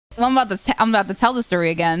I'm about to tell the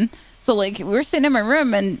story again. So like we were sitting in my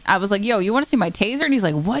room and I was like, yo, you want to see my taser? And he's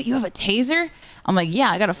like, what? You have a taser? I'm like, yeah,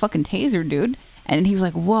 I got a fucking taser, dude. And he was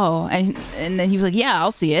like, whoa. And then he was like, yeah,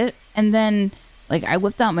 I'll see it. And then like I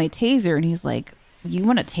whipped out my taser and he's like, you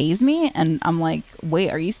want to tase me? And I'm like, wait,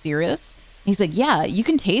 are you serious? He's like, yeah, you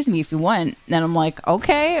can tase me if you want. And I'm like,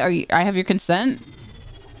 okay, I have your consent?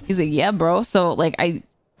 He's like, yeah, bro. So like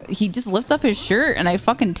he just lifted up his shirt and I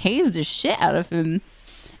fucking tased the shit out of him.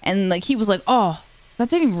 And like he was like, oh, that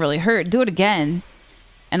didn't really hurt. Do it again.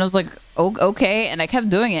 And I was like, oh, okay. And I kept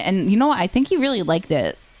doing it. And you know what? I think he really liked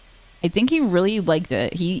it. I think he really liked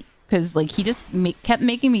it. Because like he just kept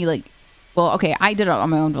making me like, well, okay, I did it on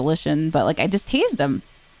my own volition, but like I just tased him.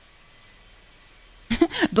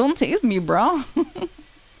 Don't tase me, bro.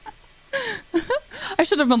 I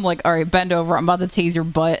should have been like, all right, bend over. I'm about to tase your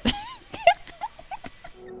butt.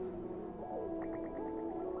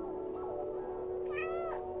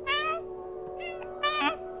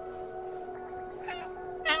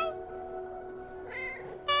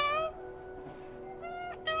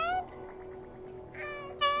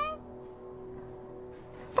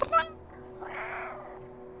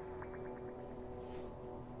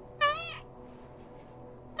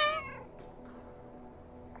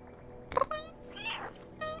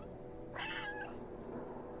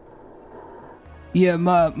 Yeah,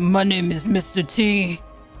 my name is Mr. T.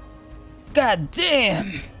 God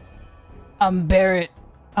damn. I'm Barrett.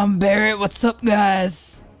 What's up,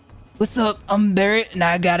 guys? What's up? I'm Barrett, and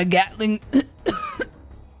I got a Gatling.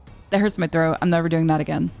 That hurts my throat. I'm never doing that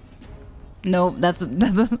again. Nope, that's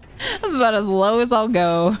about as low as I'll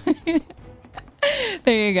go.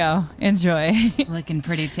 There you go. Enjoy. Looking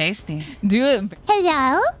pretty tasty. Do it.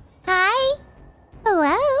 Hello? Hi?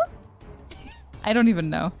 Hello? I don't even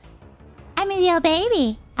know. I'm a little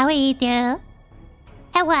baby. How are you doing?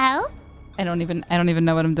 Hello? I don't even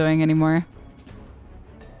know what I'm doing anymore.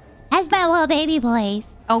 That's my little baby voice.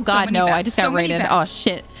 Oh God, so no! bets. I just got rated. Oh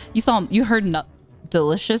shit! You heard no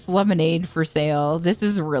delicious lemonade for sale. This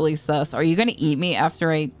is really sus. Are you gonna eat me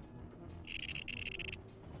after I?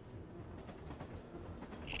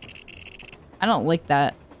 I don't like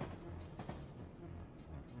that.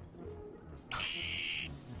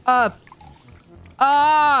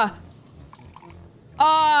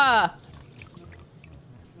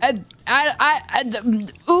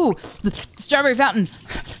 Ooh, strawberry fountain.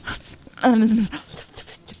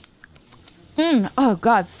 Oh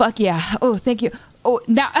God, fuck yeah. Oh, thank you. Oh,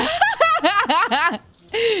 now,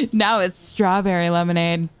 now it's strawberry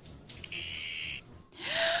lemonade.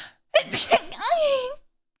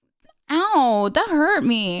 Ow, that hurt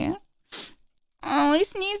me. Oh, I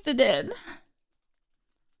sneezed a bit.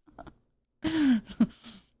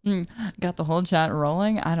 Got the whole chat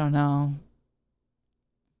rolling? I don't know.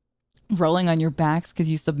 Rolling on your backs because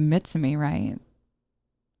you submit to me, right?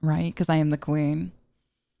 Right? Because I am the queen.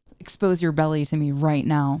 Expose your belly to me right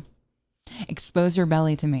now. Expose your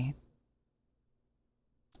belly to me.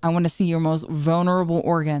 I want to see your most vulnerable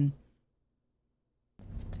organ.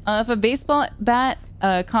 If a baseball bat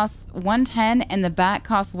costs $1.10 and the bat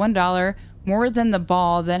costs $1 more than the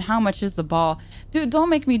ball, then how much is the ball? Dude, don't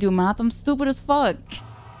make me do math. I'm stupid as fuck.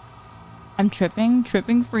 I'm tripping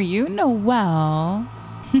for you? No, well.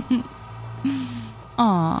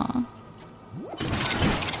 Aw.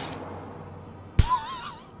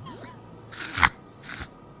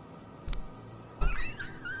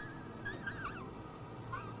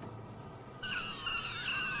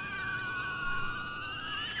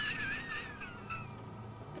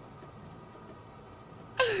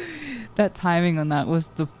 That timing on that was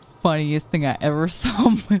the funniest thing I ever saw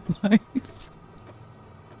in my life.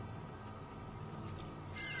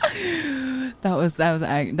 That was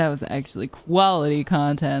actually quality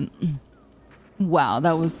content. Wow,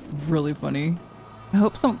 that was really funny. I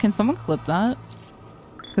hope can someone clip that?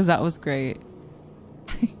 Because that was great.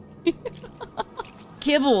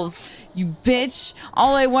 Kibbles, you bitch.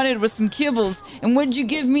 All I wanted was some kibbles. And what did you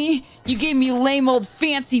give me? You gave me lame old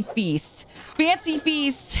Fancy Feast. Fancy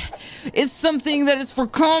Feast is something that is for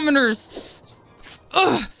commoners.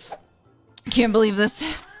 Ugh. Can't believe this.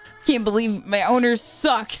 Can't believe my owner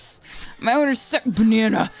sucks. My owner sucks.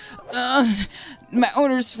 Banana. My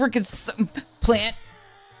owner's freaking plant.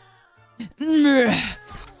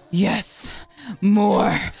 Yes.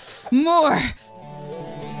 More.